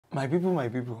My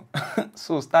people.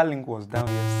 So Starlink was down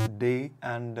yesterday,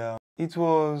 and it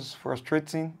was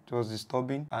frustrating. It was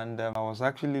disturbing, and I was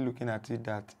actually looking at it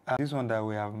that this one that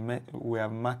we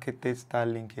have marketed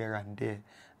Starlink here and there,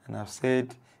 and I've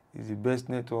said it's the best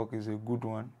network, is a good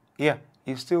one. Yeah,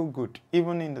 it's still good,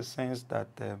 even in the sense that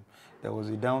there was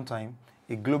a downtime,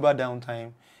 a global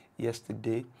downtime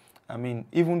yesterday. I mean,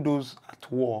 even those at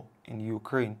war in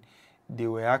Ukraine, they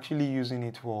were actually using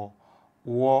it for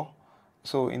war.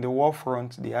 So in the war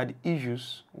front, they had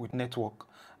issues with network,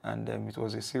 and it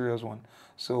was a serious one.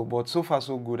 So, but so far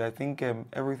so good. I think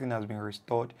everything has been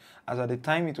restored. As at the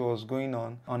time it was going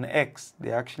on X,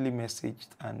 they actually messaged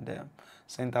and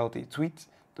sent out a tweet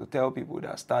to tell people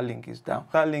that Starlink is down.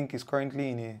 Starlink is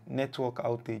currently in a network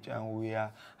outage, and we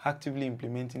are actively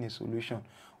implementing a solution.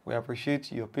 We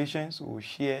appreciate your patience. We will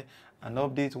share an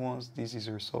update once this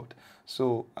is resolved.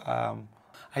 So I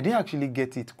didn't actually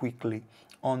get it quickly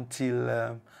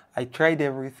until I tried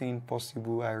everything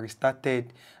possible. I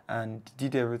restarted and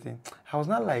did everything. I was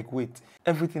not like, wait,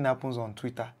 everything happens on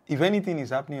Twitter. If anything is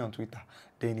happening on Twitter,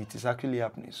 then it is actually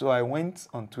happening. So I went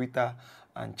on Twitter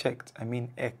and checked,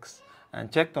 X,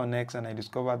 and checked on X, and I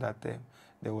discovered that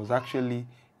there was actually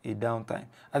a downtime.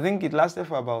 I think it lasted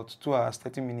for about 2 hours,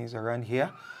 30 minutes around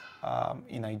here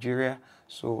in Nigeria.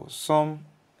 So some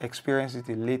experienced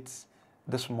it late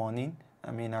this morning.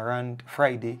 Around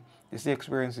Friday, they still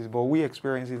experience it, but we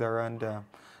experienced it around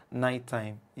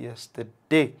nighttime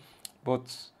yesterday. But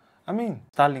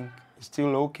Starlink is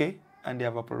still okay, and they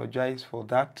have apologized for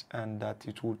that, and that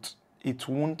it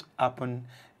won't happen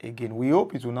again. We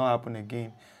hope it will not happen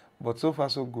again, but so far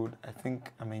so good. I think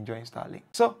I'm enjoying Starlink.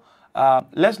 So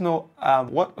let's know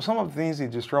what some of the things it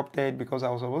disrupted, because I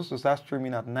was supposed to start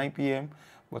streaming at 9 p.m.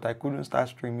 but I couldn't start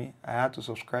streaming. I had to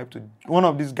subscribe to one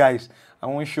of these guys. I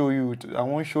won't show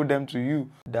them to you,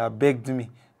 that begged me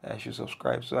that I should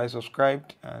subscribe. So I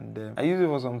subscribed, and I used it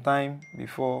for some time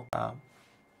before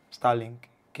Starlink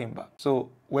came back. So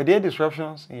were there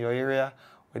disruptions in your area?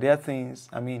 Were there things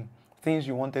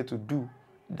you wanted to do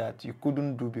that you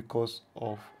couldn't do because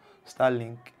of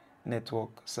Starlink network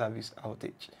service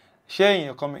outage? Share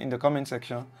in the comment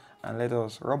section, and let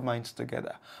us rub minds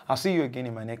together. I'll see you again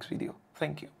in my next video.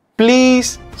 Thank you.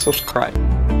 Please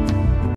subscribe.